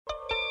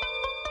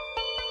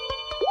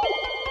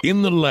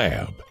In the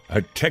Lab,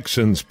 a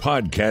Texans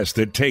podcast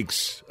that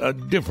takes a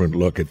different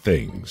look at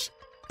things.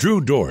 Drew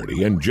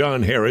Doherty and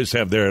John Harris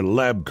have their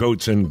lab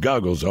coats and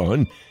goggles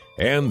on,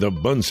 and the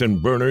Bunsen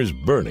burners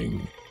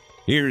burning.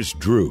 Here's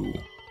Drew.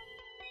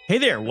 Hey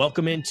there,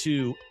 welcome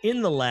into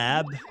In the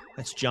Lab.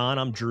 That's John,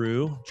 I'm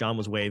Drew. John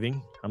was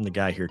waving. I'm the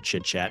guy here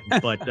chit-chatting,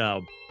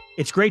 but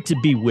it's great to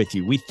be with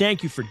you. We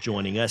thank you for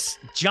joining us.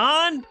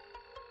 John,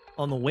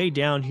 on the way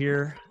down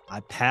here,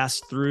 I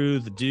passed through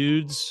the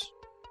dudes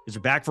because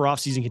they're back for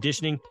off-season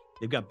conditioning.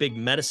 They've got big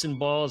medicine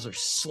balls. They're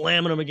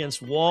slamming them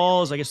against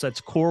walls. I guess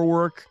that's core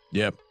work.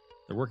 Yep.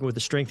 They're working with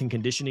the strength and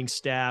conditioning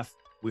staff.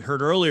 We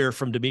heard earlier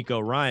from D'Amico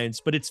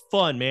Ryans, but it's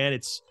fun, man.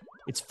 It's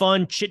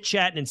fun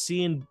chit-chatting and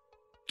seeing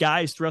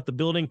guys throughout the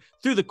building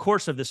through the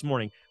course of this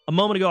morning. A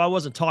moment ago, I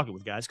wasn't talking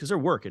with guys because they're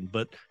working,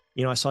 but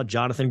I saw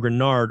Jonathan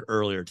Grenard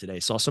earlier today,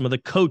 saw some of the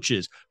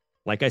coaches.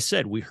 Like I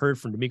said, we heard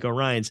from D'Amico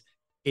Ryans.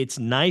 It's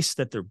nice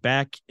that they're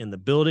back in the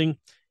building.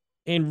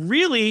 And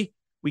really,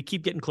 we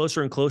keep getting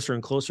closer and closer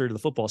and closer to the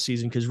football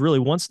season because really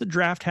once the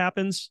draft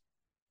happens,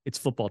 it's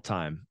football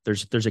time.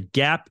 There's a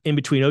gap in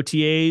between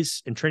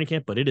OTAs and training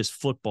camp, but it is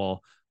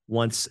football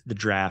once the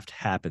draft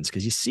happens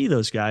because you see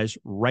those guys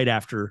right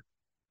after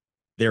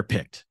they're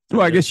picked.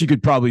 Well, I guess you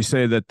could probably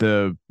say that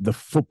the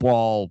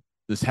football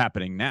is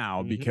happening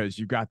now because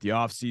you've got the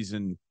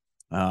offseason,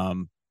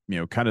 kind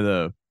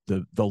of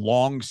the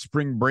long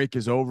spring break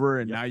is over,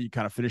 and now you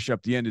kind of finish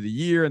up the end of the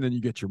year, and then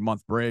you get your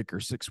month break or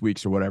 6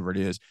 weeks or whatever it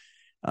is.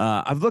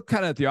 I've looked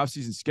kind of at the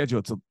offseason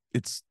schedule.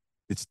 It's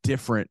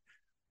different.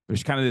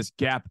 There's kind of this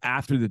gap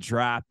after the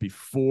draft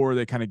before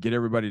they kind of get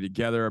everybody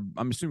together.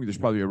 I'm assuming there's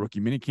probably a rookie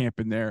mini camp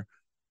in there.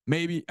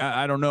 Maybe,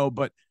 I don't know,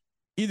 but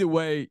either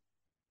way,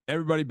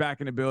 everybody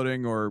back in the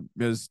building, or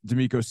as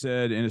D'Amico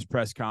said in his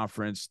press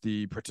conference,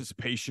 the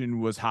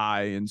participation was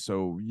high. And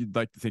so you'd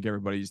like to think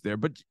everybody's there,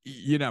 but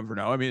you never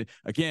know. I mean,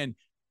 again,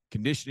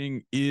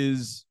 conditioning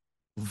is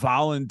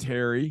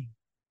voluntary,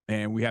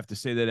 and we have to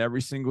say that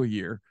every single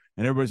year.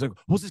 And everybody's like,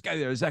 who's this guy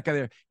there? Is that guy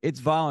there? It's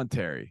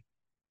voluntary.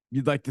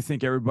 You'd like to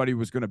think everybody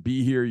was going to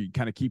be here. You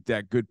kind of keep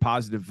that good,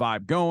 positive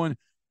vibe going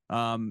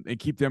and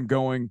keep them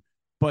going.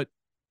 But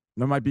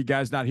there might be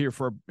guys not here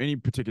for any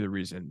particular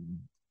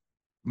reason.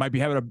 Might be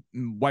having a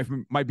wife,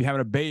 might be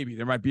having a baby.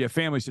 There might be a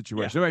family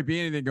situation. There might be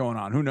anything going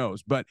on. Who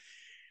knows? But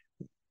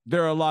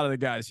there are a lot of the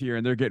guys here,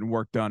 and they're getting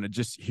work done. And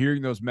just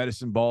hearing those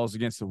medicine balls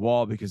against the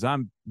wall, because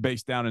I'm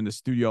based down in the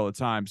studio all the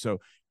time. So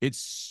it's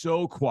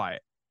so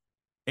quiet.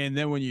 And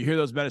then when you hear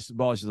those medicine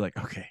balls, you're like,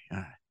 okay, all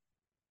right,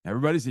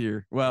 everybody's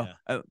here. Well,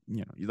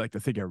 you'd like to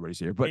think everybody's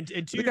here, but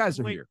and the guys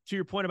are here. To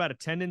your point about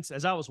attendance,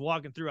 as I was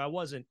walking through, I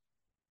wasn't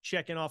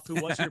checking off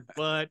who was here,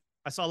 but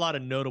I saw a lot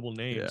of notable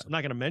names. Yeah. I'm not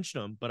going to mention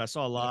them, but I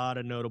saw a lot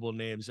of notable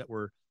names that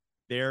were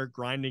there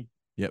grinding,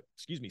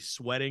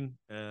 sweating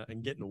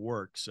and getting to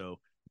work. So,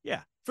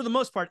 yeah, for the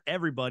most part,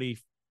 everybody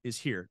is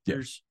here. Yep.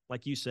 There's,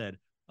 like you said,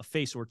 a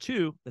face or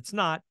two that's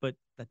not, but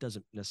that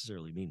doesn't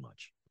necessarily mean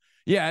much.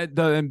 Yeah,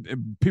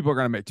 and people are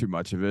going to make too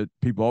much of it.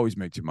 People always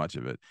make too much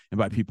of it. And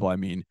by people, I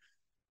mean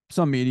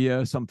some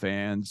media, some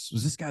fans.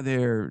 Was this guy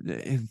there?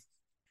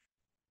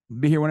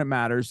 Be here when it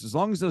matters. As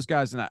long as those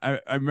guys, and I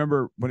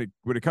remember when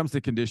it comes to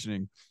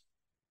conditioning,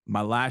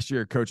 my last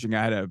year of coaching,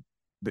 I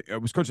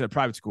was coaching at a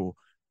private school,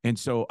 and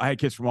so I had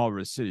kids from all over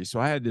the city.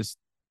 So I had this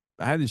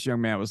young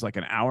man that was like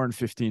an hour and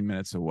 15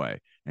 minutes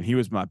away, and he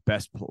was probably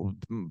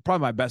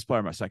my best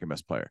player, my second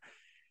best player.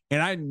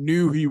 And I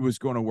knew he was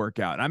going to work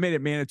out. And I made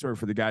it mandatory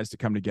for the guys to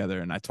come together.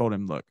 And I told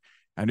him, look,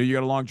 I know you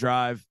got a long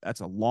drive. That's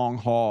a long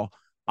haul.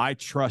 I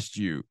trust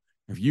you.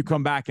 If you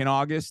come back in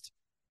August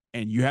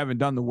and you haven't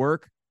done the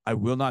work, I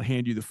will not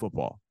hand you the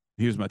football.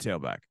 He was my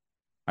tailback.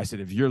 I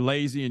said, if you're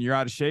lazy and you're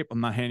out of shape,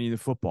 I'm not handing you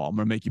the football. I'm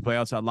going to make you play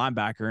outside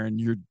linebacker, and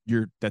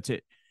you're that's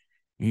it.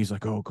 And he's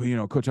like, oh,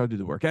 coach, I'll do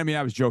the work. I mean,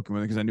 I was joking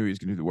with him because I knew he was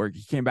going to do the work.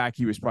 He came back.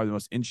 He was probably the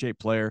most in-shape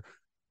player,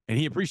 and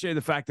he appreciated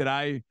the fact that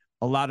I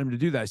allowed him to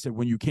do that. I said,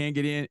 when you can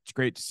get in, it's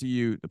great to see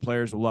you. The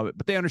players will love it.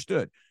 But they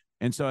understood.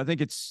 And so I think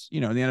it's,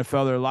 in the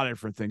NFL, there are a lot of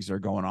different things that are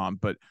going on,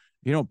 but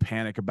you don't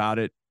panic about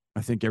it.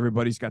 I think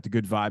everybody's got the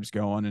good vibes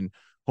going, and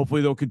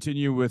hopefully they'll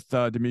continue with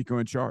D'Amico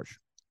in charge.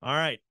 All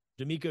right.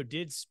 D'Amico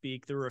did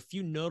speak. There were a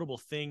few notable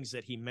things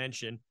that he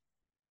mentioned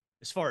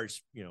as far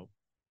as,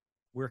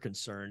 we're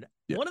concerned.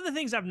 Yeah. One of the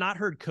things I've not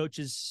heard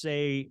coaches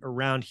say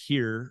around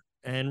here,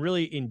 and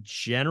really in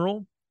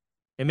general,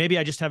 and maybe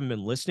I just haven't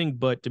been listening,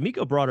 but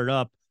D'Amico brought it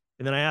up,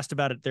 and then I asked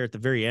about it there at the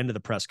very end of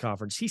the press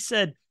conference. He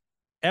said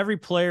every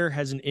player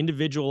has an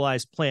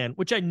individualized plan,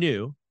 which I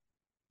knew,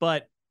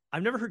 but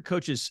I've never heard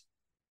coaches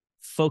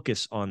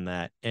focus on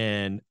that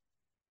and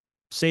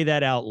say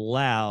that out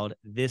loud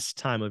this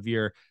time of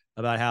year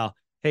about how,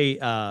 hey,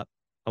 I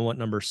want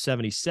number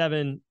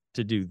 77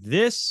 to do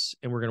this,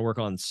 and we're going to work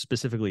on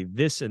specifically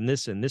this and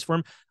this and this for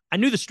him. I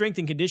knew the strength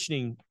and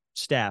conditioning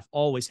staff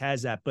always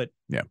has that, but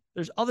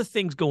there's other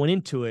things going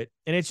into it,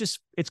 and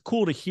it's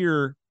cool to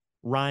hear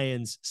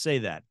Ryans say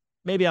that.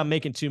 Maybe I'm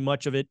making too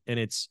much of it, and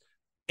it's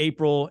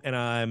April, and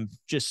I'm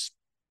just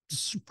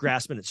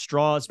grasping at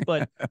straws,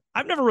 but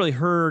I've never really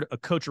heard a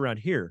coach around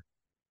here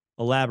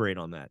elaborate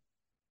on that.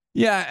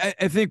 Yeah,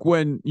 I think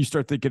when you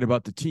start thinking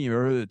about the team,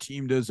 or the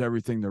team does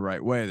everything the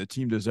right way,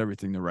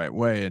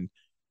 and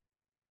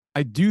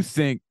I do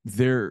think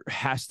there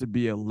has to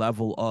be a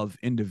level of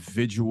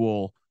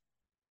individual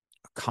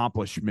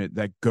accomplishment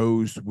that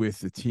goes with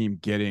the team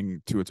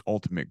getting to its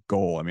ultimate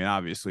goal. I mean,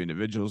 obviously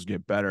individuals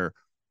get better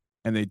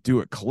and they do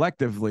it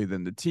collectively,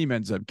 then the team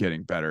ends up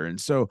getting better. And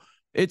so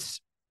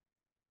it's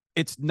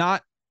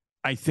not,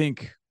 I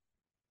think,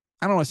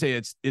 I don't want to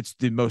say it's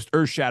the most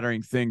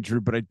earth-shattering thing,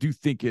 Drew, but I do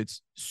think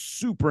it's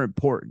super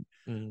important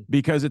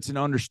because it's an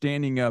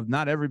understanding of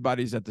not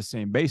everybody's at the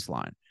same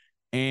baseline.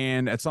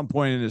 And at some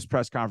point in his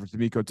press conference,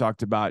 D'Amico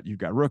talked about you've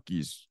got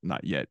rookies,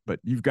 not yet, but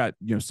you've got,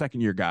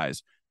 second-year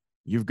guys.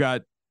 You've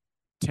got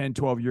 10,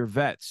 12-year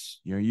vets.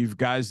 You've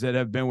guys that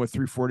have been with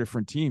 3-4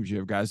 different teams. You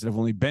have guys that have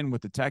only been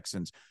with the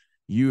Texans.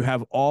 You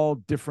have all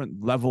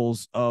different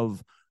levels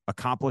of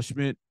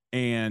accomplishment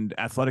and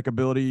athletic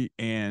ability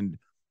and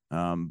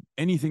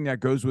anything that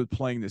goes with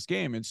playing this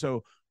game. And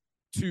so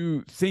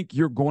to think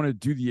you're going to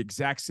do the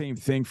exact same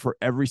thing for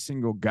every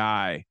single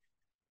guy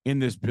in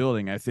this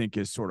building, I think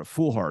is sort of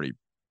foolhardy.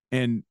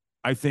 And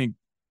I think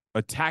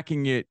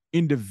attacking it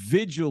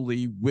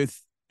individually with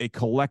a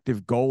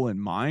collective goal in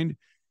mind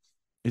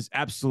is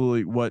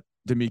absolutely what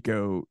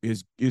D'Amico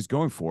is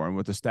going for and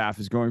what the staff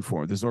is going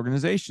for, this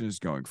organization is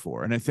going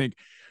for. And I think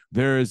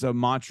there is a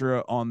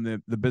mantra on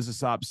the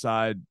business ops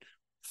side,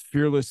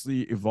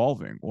 fearlessly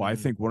evolving. Well, I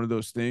think one of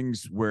those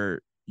things where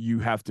you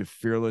have to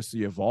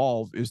fearlessly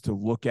evolve is to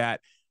look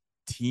at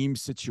team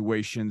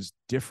situations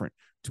different,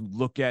 to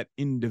look at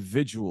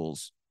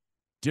individuals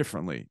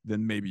differently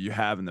than maybe you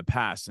have in the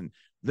past. And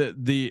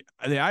the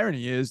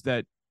irony is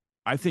that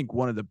I think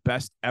one of the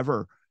best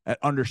ever at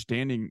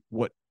understanding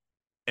what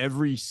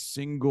every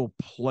single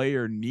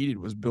player needed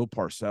was Bill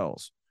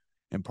Parcells.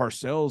 And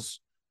Parcells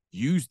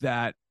used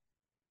that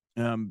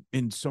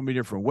in so many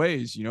different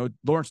ways.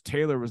 Lawrence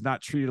Taylor was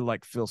not treated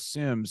like Phil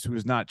Simms, who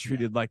was not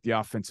treated like the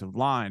offensive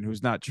line, who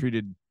was not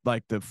treated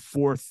like the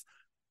fourth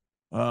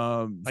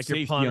like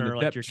your punter,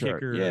 like your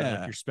kicker,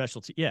 like your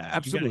specialty. Yeah,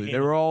 absolutely.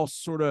 They were all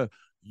sort of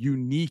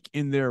unique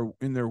in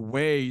their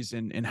ways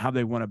and how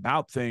they went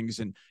about things.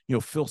 And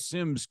Phil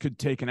Simms could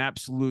take an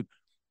absolute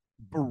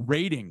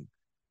berating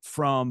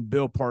from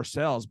Bill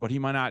Parcells, but he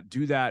might not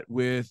do that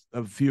with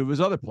a few of his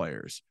other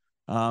players.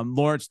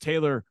 Lawrence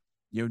Taylor,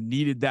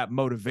 needed that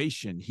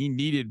motivation. He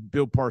needed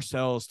Bill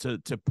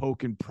Parcells to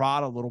poke and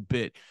prod a little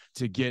bit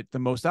to get the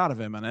most out of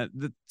him.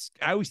 And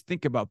I always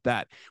think about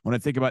that when I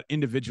think about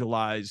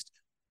individualized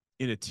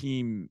in a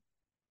team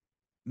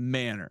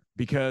manner,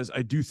 because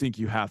I do think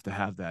you have to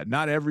have that.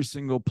 Not every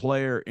single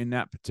player in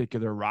that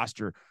particular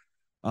roster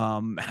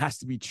has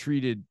to be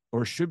treated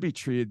or should be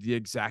treated the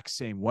exact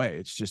same way.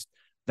 It's just,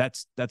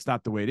 that's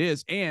not the way it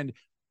is. And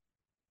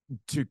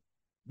to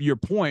your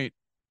point,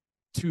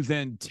 to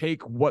then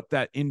take what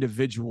that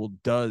individual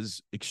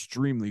does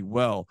extremely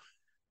well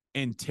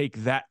and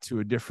take that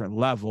to a different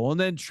level and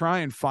then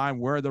try and find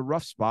where are the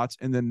rough spots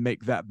and then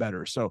make that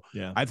better. So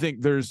yeah, I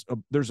think there's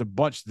a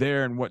bunch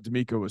there in what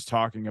D'Amico was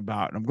talking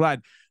about. And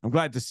I'm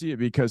glad to see it,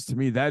 because to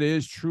me, that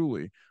is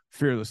truly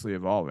fearlessly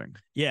evolving.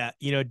 Yeah.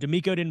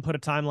 D'Amico didn't put a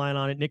timeline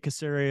on it. Nick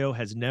Caserio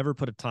has never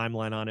put a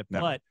timeline on it,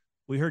 but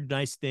we heard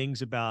nice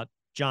things about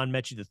John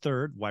Mechie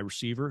III, wide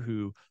receiver,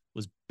 who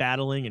was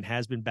battling and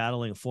has been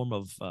battling a form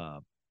of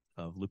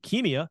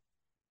leukemia,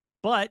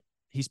 but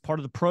he's part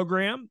of the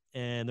program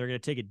and they're going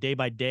to take it day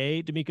by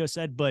day, D'Amico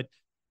said. But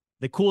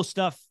the cool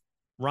stuff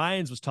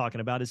Ryans was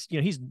talking about is,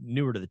 he's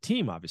newer to the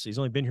team. Obviously he's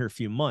only been here a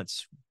few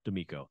months,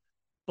 D'Amico,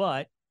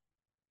 but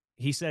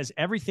he says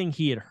everything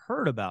he had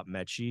heard about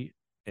Mechie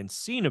and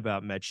seen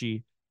about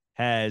Mechie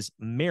has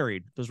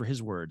married, those were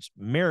his words,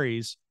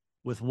 marries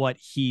with what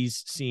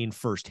he's seen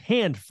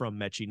firsthand from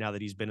Mechie now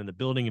that he's been in the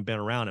building and been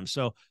around him.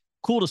 So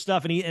cool to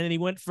stuff. And then he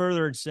went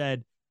further and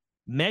said,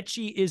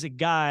 Mechie is a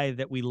guy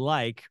that we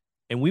like,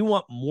 and we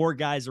want more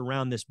guys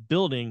around this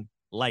building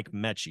like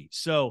Mechie.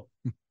 So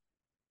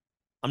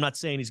I'm not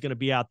saying he's going to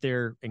be out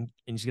there and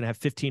he's going to have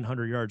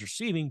 1,500 yards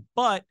receiving,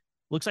 but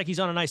looks like he's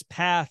on a nice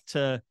path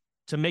to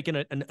making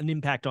an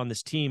impact on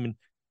this team. And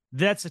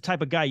that's the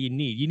type of guy you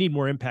need. You need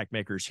more impact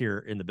makers here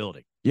in the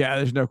building. Yeah,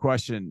 there's no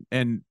question.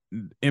 And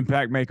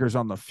impact makers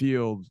on the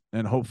field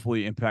and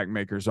hopefully impact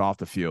makers off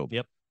the field.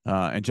 Yep.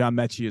 And John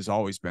Mechie has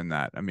always been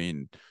that. I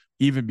mean,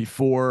 even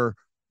before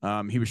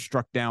he was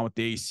struck down with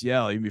the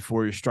ACL, even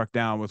before he was struck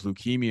down with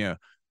leukemia,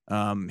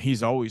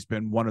 he's always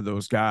been one of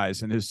those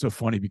guys. And it's so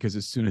funny because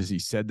as soon as he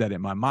said that,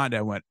 in my mind,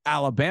 I went,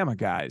 Alabama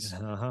guys.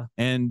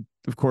 And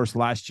of course,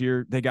 last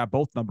year they got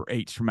both number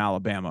 8s from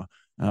Alabama.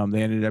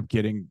 They ended up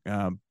getting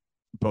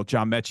both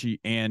John Mechie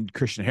and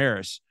Christian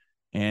Harris.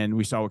 And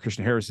we saw what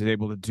Christian Harris is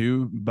able to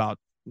do about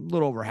a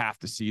little over half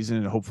the season.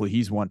 And hopefully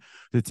he's one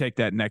to take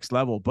that next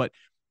level. But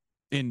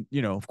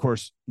of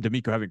course,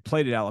 D'Amico having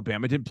played at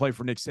Alabama, didn't play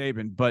for Nick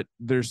Saban, but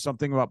there's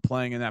something about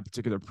playing in that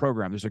particular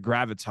program. There's a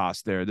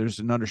gravitas there. There's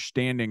an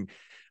understanding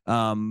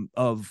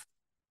of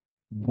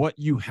what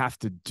you have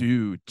to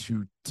do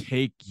to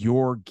take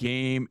your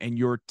game and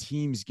your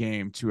team's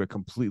game to a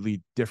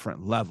completely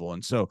different level.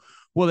 And so,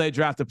 will they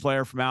draft a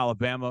player from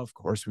Alabama? Of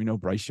course, we know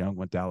Bryce Young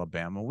went to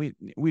Alabama.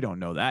 We don't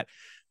know that.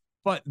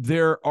 But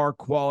there are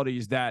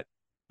qualities that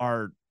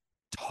are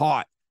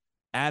taught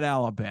at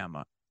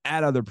Alabama,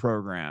 at other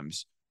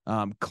programs.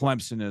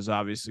 Clemson is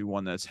obviously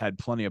one that's had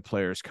plenty of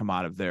players come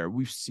out of there.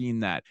 We've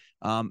seen that.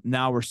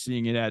 Now we're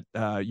seeing it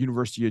at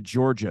University of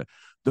Georgia.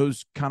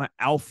 Those kind of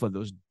alpha,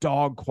 those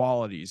dog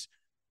qualities,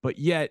 but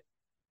yet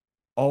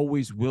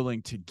always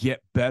willing to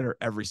get better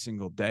every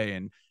single day.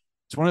 And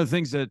it's one of the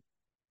things that,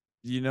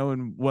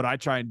 and what I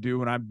try and do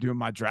when I'm doing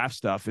my draft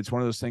stuff, it's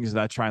one of those things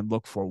that I try and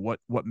look for. What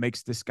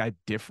makes this guy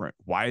different?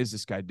 Why is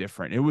this guy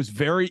different? It was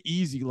very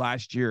easy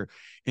last year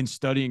in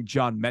studying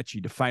John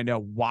Mechie to find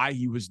out why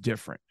he was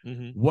different,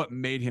 what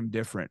made him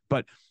different.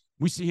 But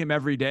we see him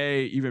every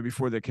day, even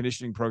before the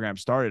conditioning program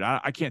started.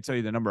 I can't tell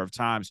you the number of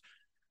times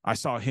I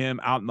saw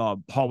him out in the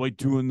hallway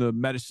doing the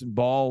medicine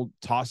ball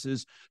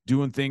tosses,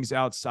 doing things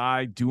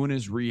outside, doing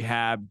his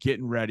rehab,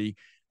 getting ready.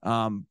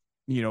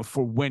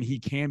 For when he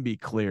can be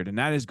cleared. And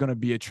that is going to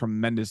be a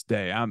tremendous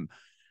day. I'm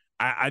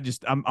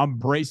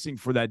bracing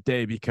for that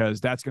day, because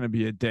that's going to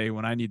be a day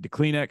when I need the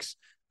Kleenex.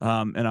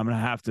 And I'm going to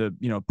have to,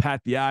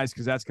 pat the eyes,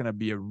 because that's going to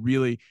be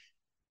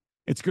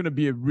it's going to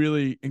be a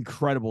really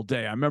incredible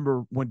day. I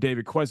remember when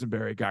David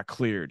Quesenberry got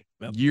cleared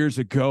years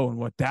ago and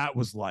what that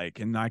was like.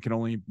 And I can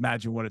only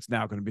imagine what it's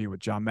now going to be with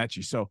John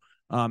Mechie. So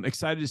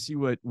excited to see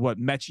what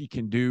Mechie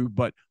can do,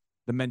 but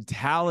the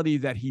mentality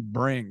that he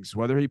brings,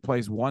 whether he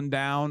plays one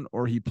down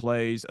or he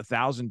plays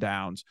 1,000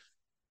 downs,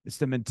 it's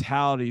the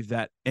mentality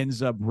that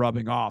ends up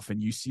rubbing off.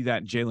 And you see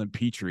that in Jalen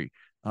Petrie.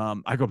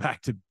 I go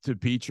back to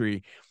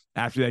Petrie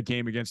after that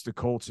game against the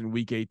Colts in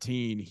week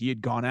 18. He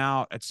had gone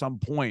out at some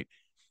point,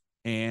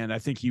 and I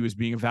think he was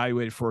being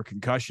evaluated for a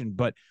concussion,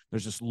 but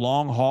there's this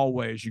long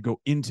hallway as you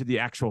go into the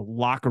actual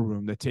locker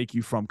room that take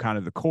you from kind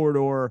of the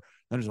corridor.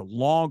 Then there's a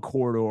long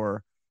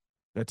corridor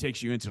that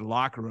takes you into the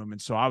locker room.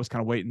 And so I was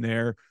kind of waiting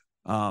there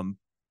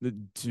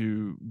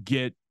to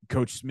get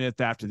Coach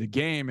Smith after the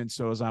game. And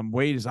so as I'm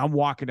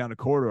walking down the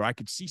corridor, I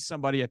could see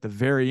somebody at the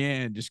very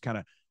end just kind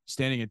of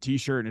standing in a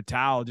t-shirt and a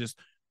towel, just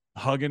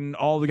hugging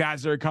all the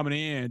guys that are coming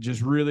in,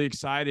 just really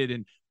excited.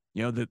 And,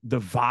 the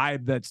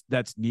vibe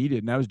that's needed.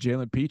 And that was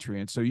Jalen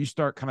Petrie. And so you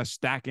start kind of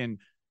stacking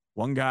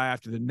one guy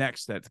after the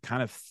next that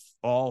kind of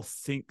all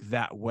think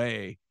that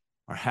way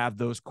or have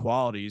those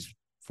qualities.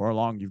 For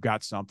long, you've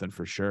got something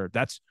for sure.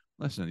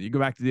 Listen, you go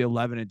back to the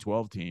 11 and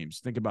 12 teams,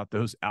 think about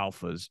those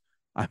alphas.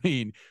 I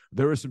mean,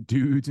 there were some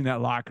dudes in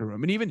that locker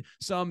room, and even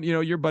some,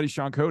 your buddy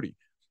Sean Cody,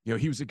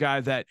 he was a guy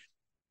that,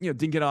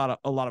 didn't get a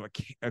lot of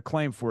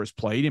acclaim for his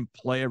play. He didn't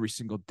play every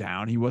single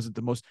down. He wasn't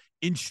the most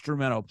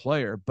instrumental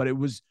player, but it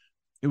was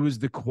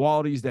the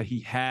qualities that he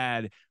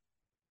had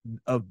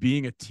of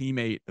being a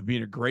teammate, of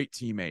being a great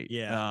teammate.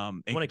 Yeah.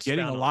 And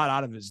getting a lot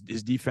out of his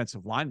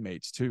defensive line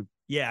mates too.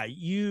 Yeah.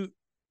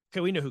 Okay,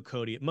 we know who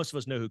Cody. Most of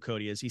us know who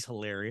Cody is. He's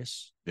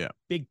hilarious. Yeah.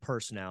 Big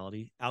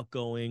personality,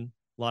 outgoing,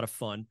 a lot of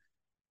fun.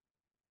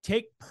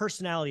 Take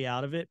personality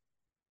out of it,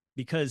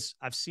 because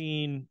I've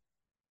seen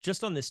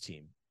just on this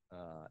team,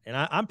 and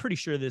I'm pretty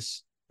sure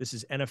this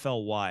is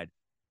NFL wide,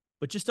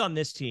 but just on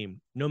this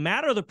team, no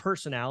matter the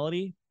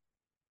personality,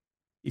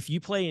 if you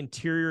play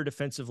interior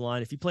defensive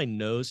line, if you play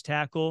nose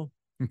tackle,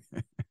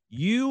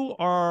 you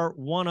are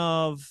one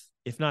of,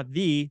 if not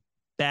the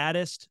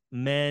baddest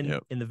men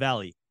in the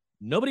Valley.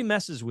 Nobody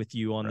messes with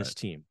you on this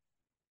team.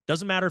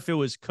 Doesn't matter if it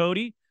was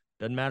Cody.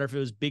 Doesn't matter if it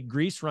was Big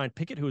Grease, Ryan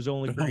Pickett, who was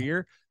only for a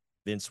year.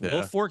 Vince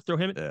Wilfork, throw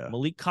him.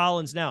 Malik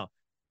Collins now.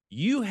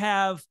 You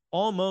have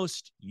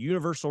almost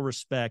universal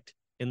respect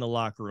in the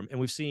locker room. And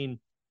we've seen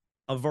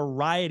a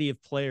variety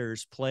of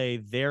players play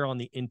there on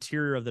the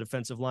interior of the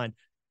defensive line.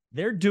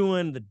 They're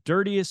doing the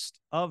dirtiest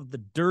of the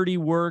dirty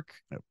work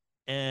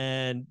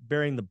and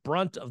bearing the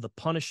brunt of the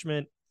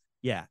punishment.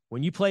 Yeah.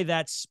 When you play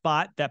that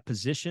spot, that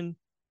position,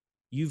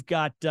 you've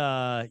got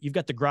the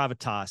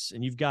gravitas,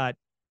 and you've got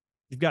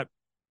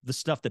the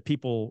stuff that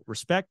people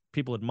respect,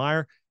 people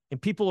admire,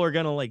 and people are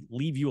going to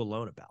leave you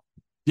alone about.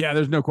 Yeah,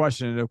 there's no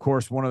question. And of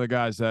course, one of the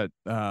guys that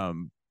I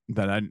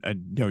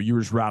know you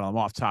were just rattling them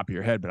off the top of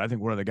your head, but I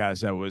think one of the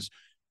guys that was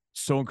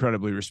so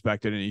incredibly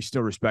respected, and he's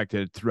still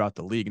respected throughout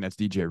the league, and that's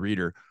DJ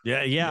Reader.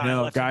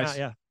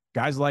 Yeah.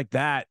 Guys like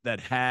that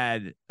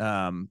had,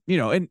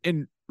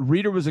 and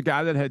Reader was a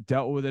guy that had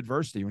dealt with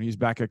adversity when he was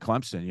back at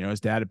Clemson. His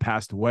dad had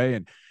passed away,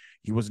 and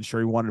he wasn't sure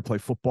he wanted to play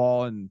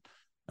football, and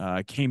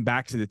came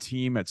back to the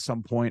team at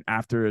some point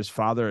after his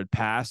father had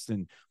passed,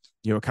 and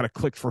it kind of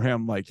clicked for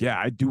him. I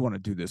do want to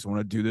do this. I want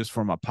to do this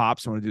for my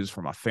pops. I want to do this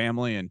for my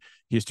family. And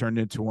he's turned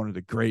into one of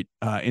the great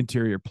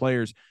interior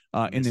players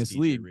in this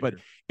league. But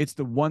it's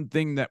the one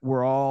thing that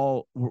we're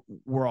all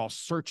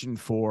searching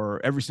for.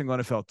 Every single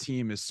NFL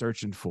team is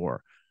searching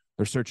for.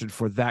 They're searching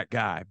for that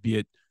guy, be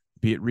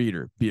it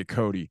Reader, be it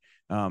Cody,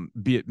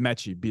 be it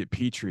Mechie, be it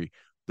Petrie.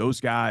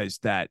 Those guys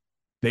that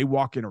they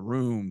walk in a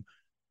room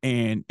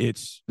and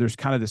there's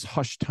kind of this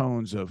hushed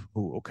tones of,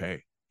 oh,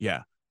 okay,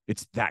 yeah,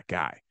 it's that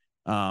guy.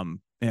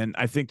 And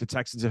I think the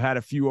Texans have had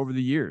a few over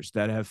the years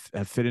that have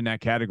fit in that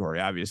category.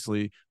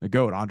 Obviously, the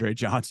GOAT, Andre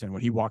Johnson,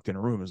 when he walked in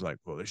a room, was like,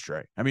 well, there's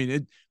Trey. I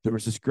mean, there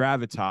was this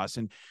gravitas.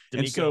 And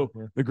so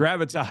the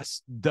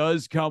gravitas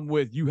does come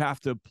with, you have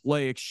to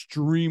play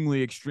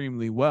extremely,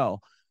 extremely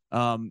well.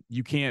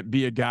 You can't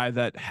be a guy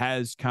that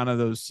has kind of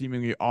those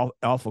seemingly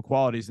alpha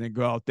qualities and then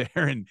go out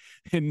there and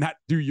not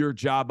do your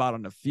job out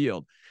on the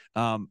field.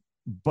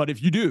 But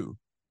if you do,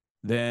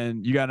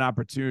 then you got an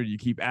opportunity you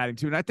keep adding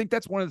to. And I think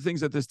that's one of the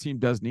things that this team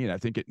does need. I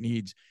think it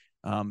needs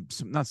some,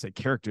 not to say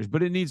characters,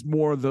 but it needs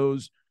more of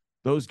those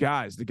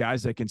guys, the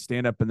guys that can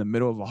stand up in the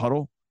middle of a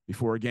huddle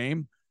before a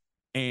game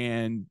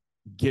and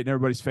get in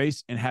everybody's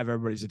face and have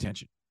everybody's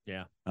attention.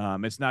 Yeah.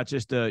 It's not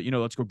just a,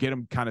 let's go get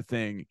them kind of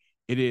thing.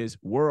 It is,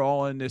 we're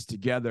all in this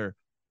together,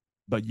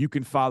 but you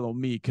can follow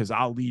me because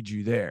I'll lead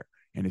you there.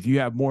 And if you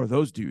have more of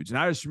those dudes, and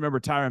I just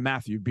remember Tyrann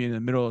Mathieu being in the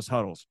middle of those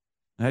huddles.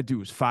 That dude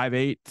was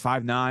 5'8",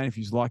 5'9", if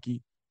he's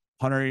lucky,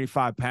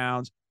 185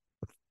 pounds,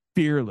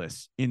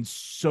 fearless in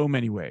so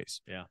many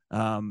ways. Yeah.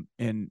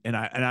 And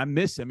I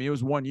miss him. It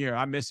was 1 year.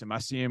 I miss him. I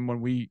see him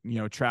when we,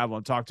 travel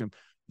and talk to him.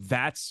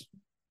 That's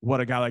what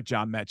a guy like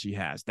John Mechie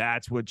has.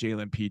 That's what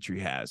Jalen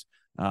Petrie has.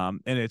 And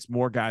it's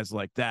more guys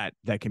like that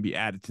can be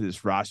added to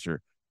this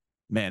roster.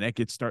 Man,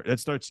 that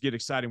starts to get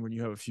exciting when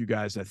you have a few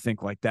guys that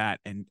think like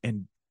that. And I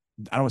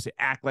don't want to say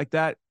act like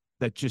that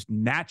just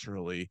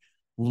naturally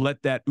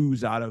let that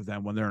ooze out of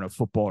them when they're in a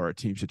football or a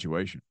team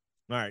situation.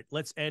 All right,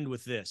 let's end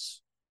with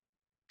this.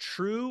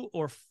 True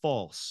or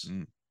false?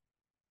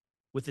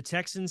 With the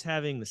Texans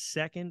having the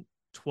 2nd,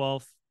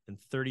 12th, and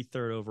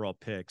 33rd overall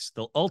picks,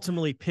 they'll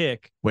ultimately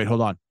pick. Wait,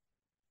 hold on.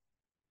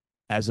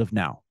 As of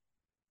now,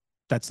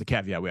 that's the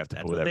caveat we have to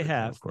put with everything. They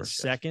have, of course,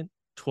 the 2nd,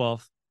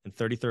 12th, and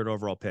 33rd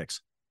overall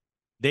picks.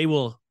 They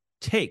will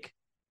take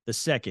the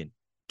 2nd,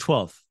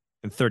 12th,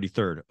 and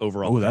 33rd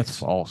overall. Oh, that's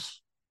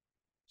false.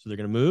 So they're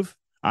going to move.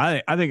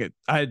 I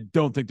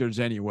don't think there's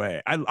any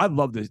way. I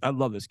love this. I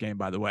love this game,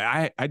 by the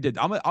way.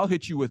 I'll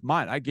hit you with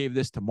mine. I gave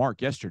this to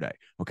Mark yesterday.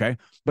 Okay.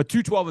 But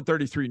 2, 12, and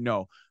 33.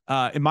 No.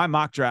 In my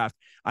mock draft,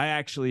 I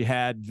actually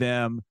had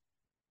them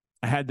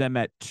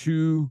at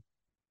 2,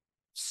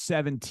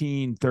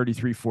 17,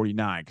 33,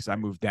 49. Cause I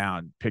moved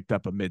down, picked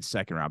up a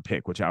mid-second round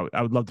pick, which I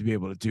would love to be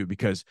able to do,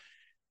 because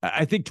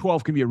I think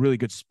 12 can be a really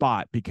good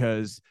spot,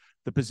 because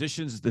the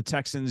positions the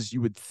Texans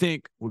you would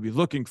think would be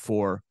looking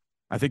for,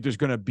 I think there's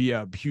going to be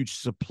a huge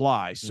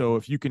supply. So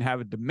if you can have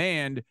a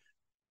demand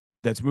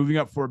that's moving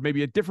up for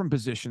maybe a different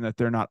position that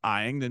they're not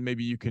eyeing, then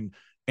maybe you can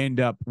end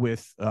up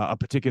with a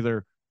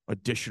particular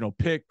additional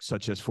pick,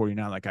 such as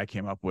 49, like I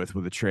came up with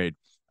a trade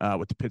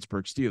with the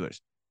Pittsburgh Steelers.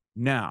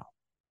 Now,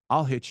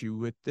 I'll hit you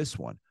with this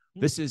one.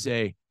 This is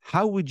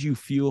how would you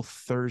feel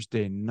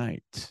Thursday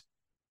night?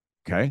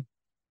 Okay.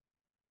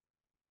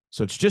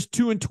 So it's just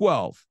 2 and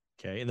 12.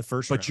 Okay, in the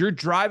first round. But you're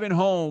driving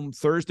home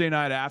Thursday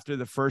night after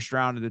the first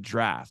round of the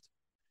draft,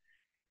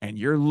 and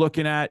you're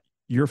looking at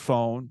your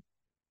phone,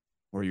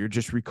 or you're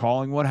just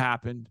recalling what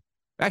happened.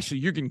 Actually,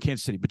 you're getting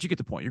Kansas City, but you get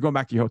the point. You're going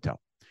back to your hotel.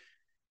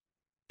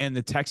 And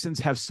the Texans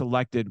have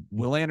selected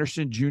Will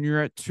Anderson Jr.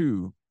 at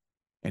 2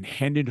 and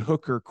Hendon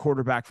Hooker,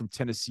 quarterback from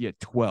Tennessee, at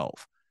 12.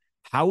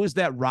 How is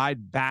that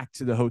ride back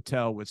to the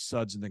hotel with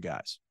Suggs and the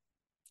guys?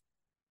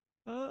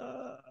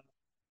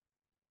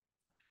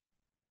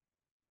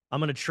 I'm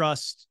going to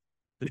trust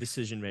the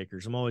decision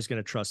makers. I'm always going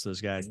to trust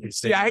those guys.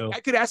 See, I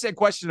could ask that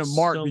question to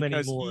Mark,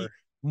 because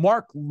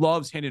Mark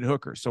loves Hendon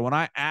Hooker. So when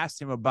I asked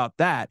him about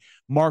that,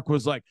 Mark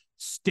was like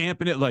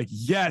stamping it like,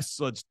 yes,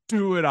 let's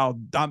do it.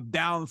 I'm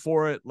down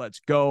for it. Let's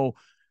go.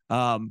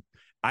 I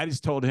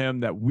just told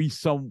him that we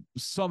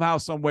somehow,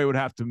 some way would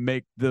have to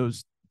make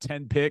those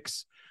 10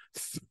 picks.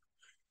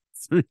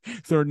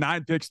 There are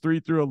 9 picks,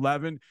 3 through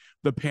 11.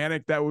 The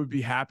panic that would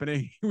be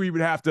happening, we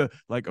would have to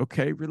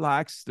okay,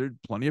 relax. There's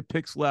plenty of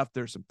picks left.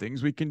 There's some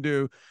things we can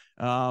do.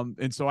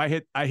 And so I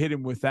hit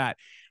him with that.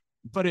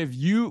 But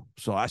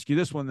so I'll ask you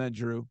this one then,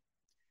 Drew.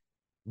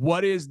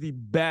 What is the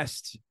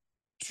best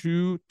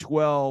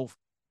 2-12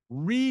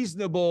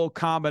 reasonable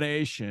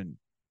combination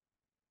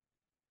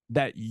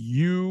that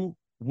you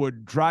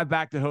would drive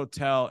back to the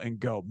hotel and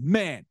go,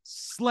 man,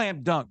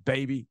 slam dunk,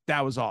 baby.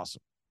 That was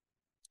awesome.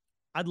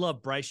 I'd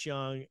love Bryce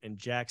Young and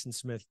Jackson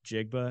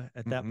Smith-Jigba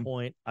at that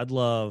point. I'd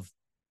love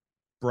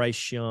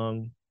Bryce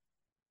Young,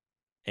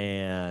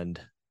 and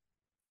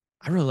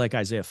I really like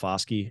Isaiah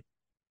Foskey,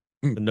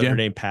 the Notre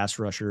Dame pass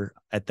rusher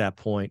at that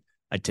point.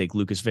 I'd take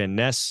Lucas Van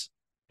Ness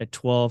at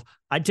 12.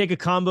 I'd take a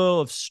combo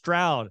of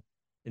Stroud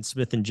and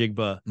Smith and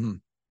Jigba.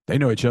 They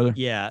know each other.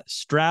 Yeah,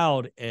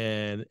 Stroud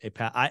and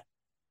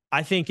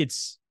I think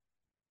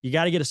you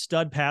got to get a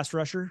stud pass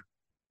rusher.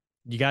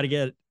 You got to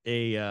get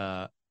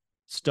a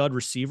stud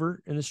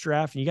receiver in this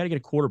draft, and you got to get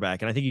a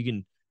quarterback. And I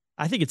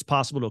think it's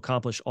possible to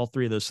accomplish all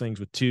 3 of those things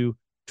with 2,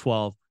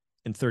 12,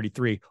 and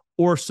 33,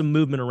 or some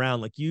movement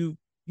around like you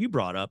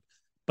brought up.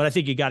 But I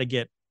think you got to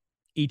get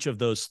each of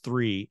those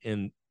 3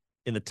 in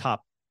the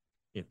top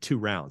 2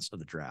 rounds of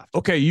the draft.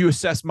 Okay, you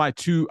assessed my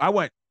two.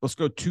 Let's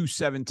go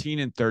 217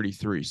 and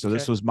 33. So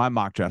this was my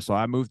mock draft. So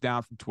I moved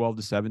down from 12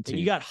 to 17. And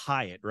you got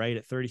Hyatt, right,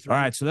 at 33. All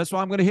right, so that's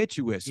what I'm going to hit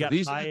you with. You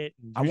So got Hyatt.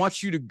 I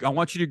want you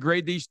to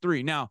grade these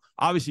 3. Now,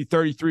 obviously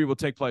 33 will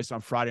take place on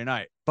Friday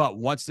night. But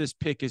once this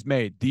pick is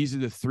made, these are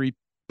the 3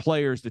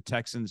 players the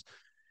Texans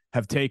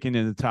have taken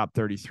in the top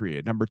 33.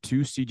 At number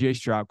 2, C.J.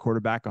 Stroud,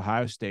 quarterback,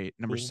 Ohio State.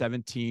 Number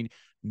 17,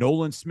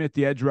 Nolan Smith,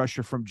 the edge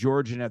rusher from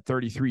Georgia. And at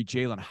 33,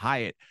 Jalen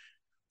Hyatt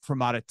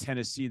from out of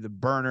Tennessee, the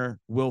burner.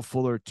 Will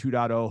Fuller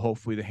 2.0.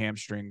 Hopefully the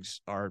hamstrings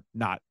are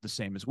not the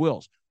same as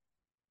Will's.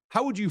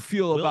 How would you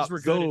feel about were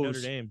those? good at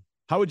Notre Dame.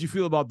 How would you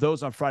feel about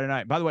those on Friday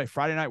night? By the way,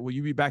 Friday night, will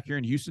you be back here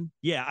in Houston?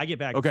 Yeah, I get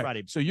back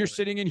Friday. So you're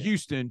sitting in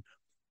Houston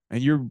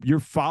and you're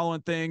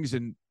following things,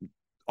 and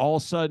all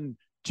of a sudden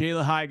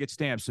Jalen Hyatt gets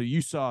stamped. So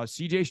you saw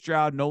C.J.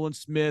 Stroud, Nolan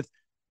Smith,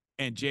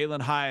 and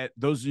Jalen Hyatt.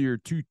 Those are your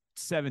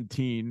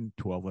 217,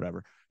 12,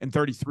 whatever, and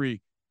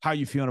 33. How are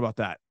you feeling about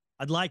that?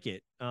 I'd like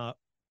it.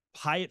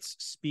 Hyatt's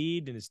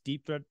speed and his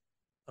deep threat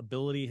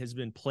ability has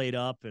been played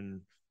up and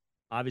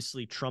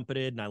obviously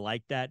trumpeted, and I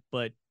like that.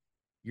 But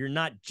you're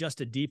not just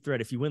a deep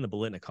threat if you win the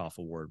Biletnikoff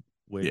Award,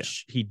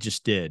 which he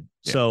just did.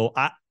 Yeah. So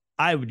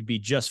I would be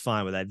just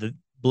fine with that. The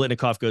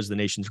Biletnikoff goes to the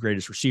nation's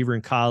greatest receiver in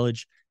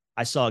college.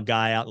 I saw a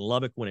guy out in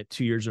Lubbock win it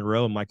 2 years in a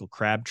row, Michael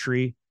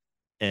Crabtree,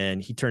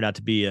 and he turned out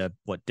to be a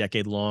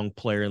decade-long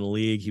player in the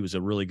league. He was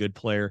a really good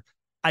player.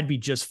 I'd be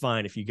just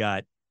fine if you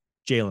got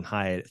Jalen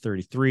Hyatt at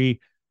 33.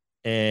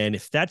 And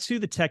if that's who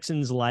the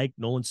Texans like,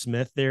 Nolan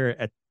Smith there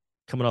at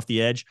coming off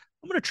the edge,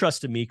 I'm going to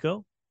trust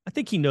D'Amico. I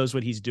think he knows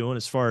what he's doing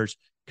as far as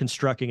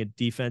constructing a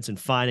defense and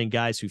finding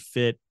guys who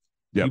fit.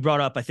 Yep. You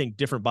brought up, I think,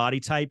 different body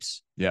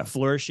types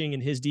flourishing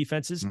in his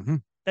defenses. Mm-hmm.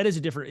 That is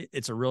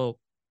it's a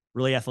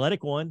really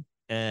athletic one.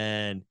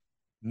 And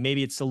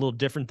maybe it's a little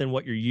different than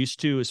what you're used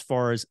to as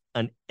far as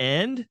an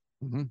end.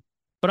 Mm-hmm.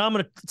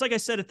 But it's like I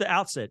said at the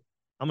outset,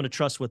 I'm going to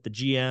trust what the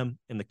GM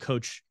and the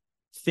coach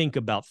think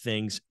about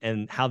things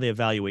and how they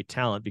evaluate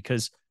talent,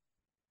 because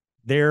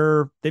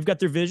they've got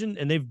their vision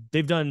and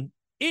they've done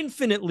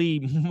infinitely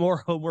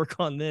more homework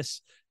on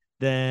this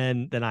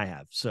than I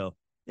have. So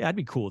yeah, I'd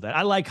be cool with that.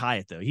 I like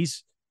Hyatt though.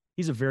 He's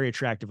a very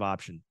attractive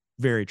option.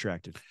 Very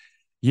attractive.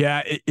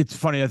 Yeah, it's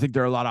funny. I think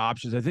there are a lot of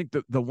options. I think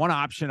the one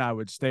option I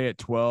would stay at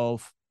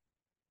 12.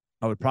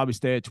 I would probably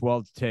stay at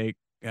 12 to take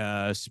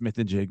Smith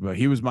and Jigba.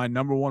 He was my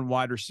number 1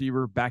 wide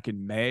receiver back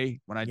in May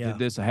when I did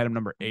this. I had him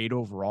number 8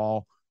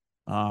 overall.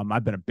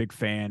 I've been a big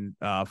fan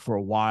for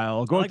a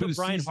while. Going through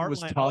the season was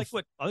tough.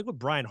 I like what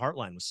Brian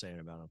Hartline was saying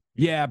about him.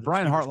 Yeah,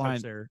 Brian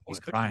Hartline. He's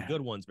cooking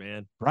good ones,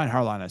 man. Brian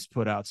Hartline has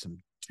put out some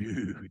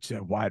dudes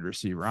at wide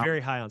receiver. Very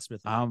high on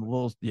Smith.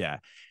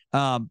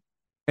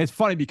 It's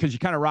funny because you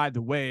kind of ride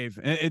the wave.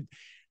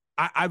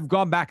 I've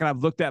gone back and I've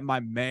looked at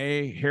my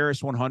May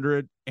Harris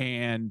 100,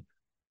 and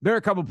there are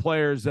a couple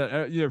players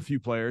there are a few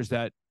players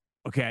that,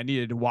 okay, I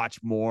needed to watch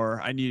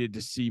more. I needed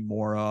to see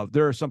more of.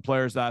 There are some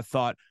players that I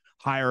thought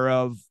higher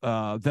of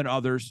than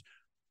others.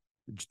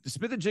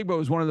 Smith and Jigba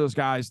was one of those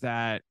guys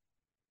that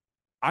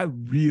I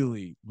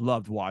really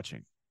loved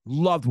watching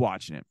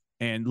him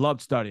and loved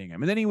studying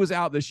him. And then he was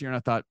out this year and I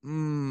thought,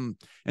 And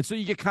so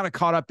you get kind of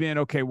caught up in,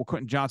 okay, well,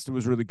 Quentin Johnston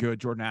was really good.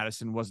 Jordan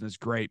Addison wasn't as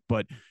great,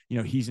 but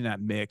he's in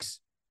that mix.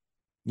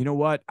 You know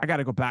what? I got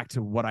to go back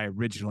to what I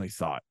originally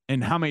thought.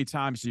 And how many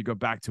times do you go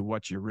back to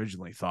what you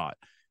originally thought?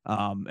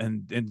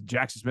 And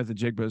Jackson Smith and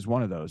Jigba is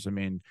one of those. I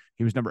mean,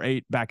 he was number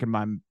 8 back in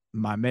my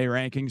May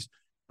rankings.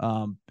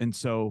 And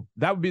so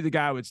that would be the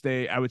guy I would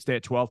stay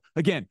at 12.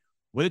 Again,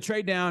 with a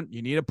trade down,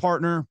 you need a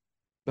partner,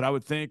 but I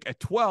would think at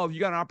 12, you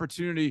got an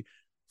opportunity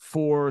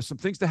for some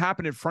things to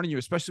happen in front of you,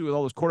 especially with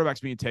all those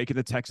quarterbacks being taken,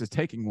 the Texans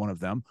taking one of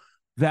them,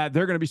 that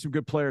they're going to be some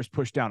good players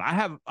pushed down.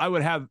 I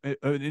would have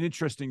an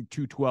interesting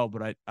 212,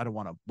 but I don't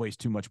want to waste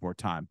too much more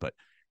time, but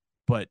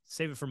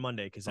save it for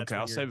Monday. Cause that's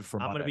I'll save it for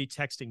Monday. I'm going to be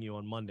texting you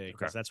on Monday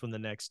because that's when the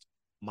next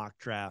mock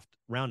draft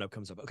roundup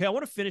comes up. Okay. I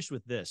want to finish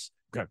with this.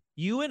 Okay.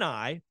 You and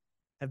I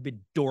have been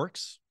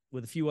dorks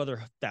with a few other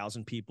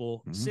 1,000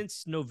 people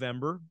since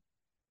November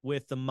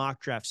with the mock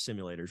draft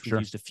simulators. We've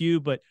used a few,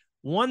 but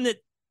one that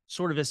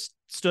sort of has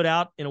stood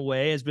out in a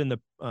way has been the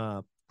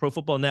Pro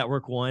Football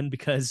Network one,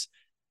 because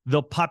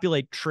they'll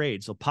populate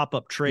trades. They'll pop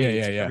up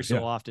trades every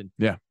so often.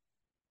 Yeah.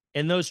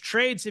 And those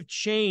trades have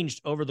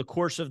changed over the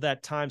course of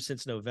that time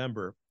since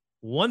November.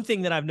 One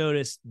thing that I've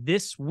noticed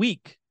this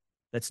week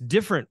that's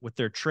different with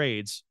their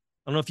trades,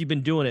 I don't know if you've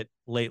been doing it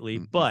lately,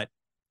 but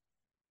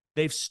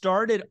they've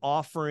started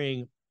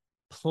offering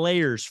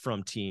players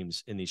from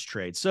teams in these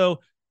trades. So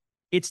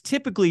it's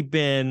typically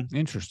been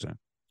interesting.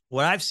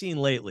 What I've seen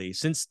lately,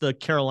 since the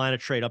Carolina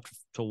trade up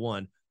to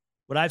 1,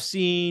 what I've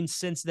seen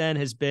since then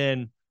has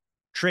been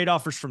trade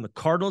offers from the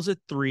Cardinals at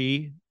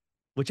 3,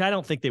 which I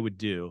don't think they would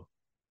do,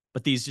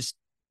 but these just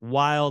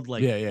wild,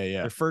 like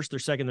their first, their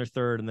second, their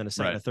third, and then a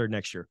second, a third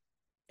next year.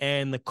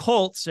 And the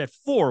Colts at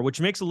 4, which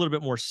makes a little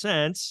bit more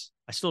sense.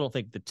 I still don't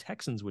think the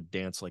Texans would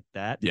dance like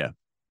that. Yeah.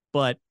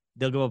 But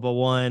they'll go up a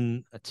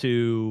 1, a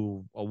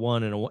 2, a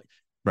 1, and a 1.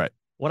 Right.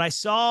 What I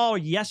saw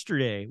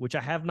yesterday, which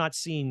I have not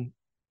seen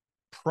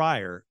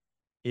prior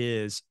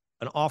is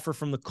an offer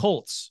from the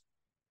Colts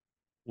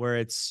where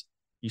it's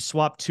you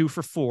swap 2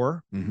 for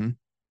 4. Mm-hmm.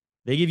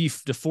 They give you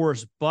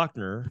DeForest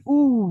Buckner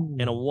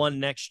and a 1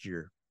 next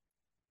year.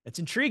 That's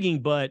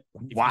intriguing, but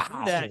if you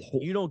do that,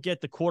 you don't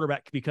get the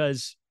quarterback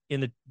because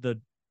in the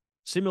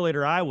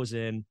simulator I was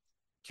in,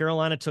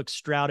 Carolina took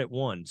Stroud at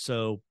 1.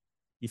 So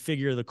you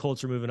figure the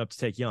Colts are moving up to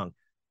take Young.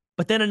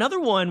 But then another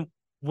one,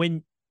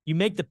 when you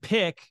make the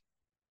pick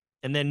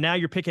and then now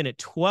you're picking at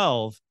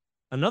 12,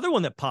 another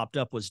one that popped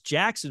up was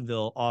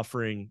Jacksonville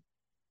offering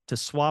to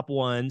swap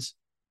 1s,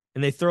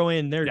 and they throw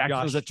in their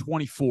Jacksonville's at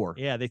 24.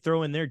 Yeah, they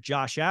throw in their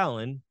Josh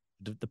Allen,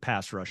 the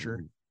pass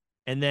rusher,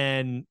 and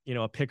then,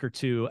 a pick or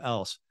 2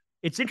 else.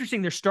 It's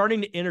interesting. They're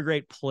starting to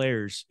integrate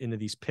players into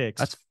these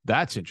picks.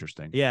 That's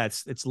interesting. Yeah,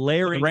 it's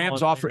layering. The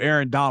Rams offer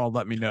Aaron Donald.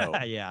 Let me know.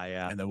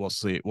 yeah. And then we'll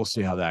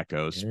see how that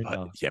goes.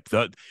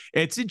 But,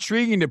 it's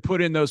intriguing to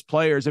put in those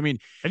players. I mean,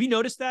 have you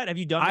noticed that? Have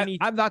you done any?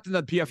 I've not done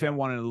the PFM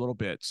one in a little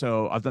bit.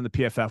 So I've done the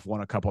PFF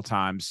one a couple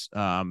times.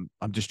 I'm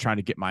just trying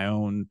to get my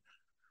own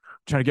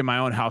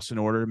house in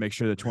order to make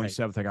sure the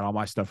 27th I got all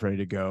my stuff ready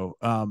to go.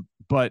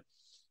 But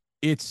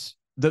it's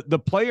the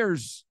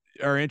players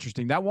are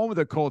interesting. That one with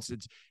the Colts,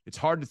 it's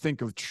hard to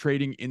think of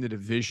trading in the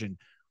division,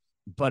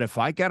 but if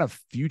I got a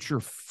future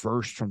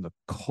first from the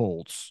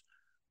Colts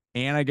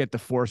and I get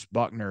DeForest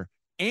Buckner,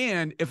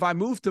 and if I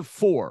move to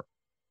 4,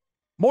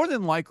 more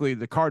than likely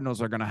the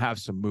Cardinals are going to have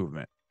some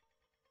movement.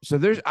 So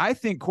I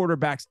think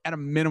quarterbacks at a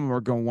minimum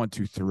are going 1,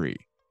 2, 3.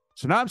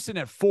 So now I'm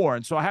sitting at 4,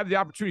 and so I have the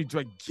opportunity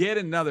to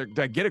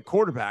get a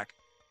quarterback.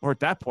 Or at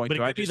that point, but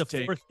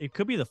it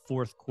could be the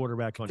 4th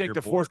quarterback on your board.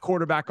 Take the 4th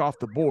quarterback off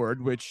the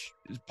board, which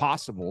is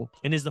possible.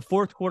 And is the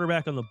 4th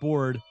quarterback on the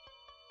board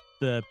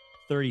the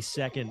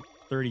 32nd,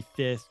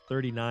 35th,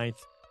 39th,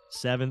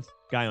 7th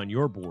guy on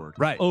your board?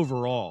 Right.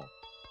 Overall.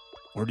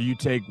 Or do you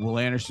take Will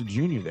Anderson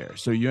Jr. there?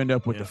 So you end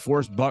up with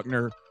DeForest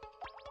Buckner,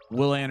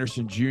 Will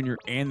Anderson Jr.,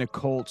 and the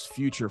Colts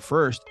future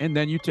first, and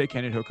then you take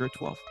Hendon Hooker at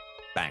 12.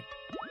 Bang.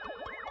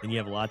 And you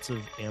have lots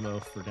of ammo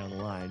for down the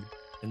line,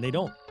 and they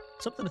don't.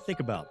 Something to think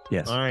about.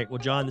 Yes. All right. Well,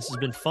 John, this has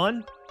been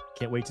fun.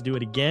 Can't wait to do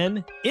it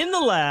again in the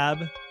lab.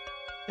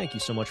 Thank you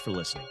so much for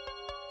listening.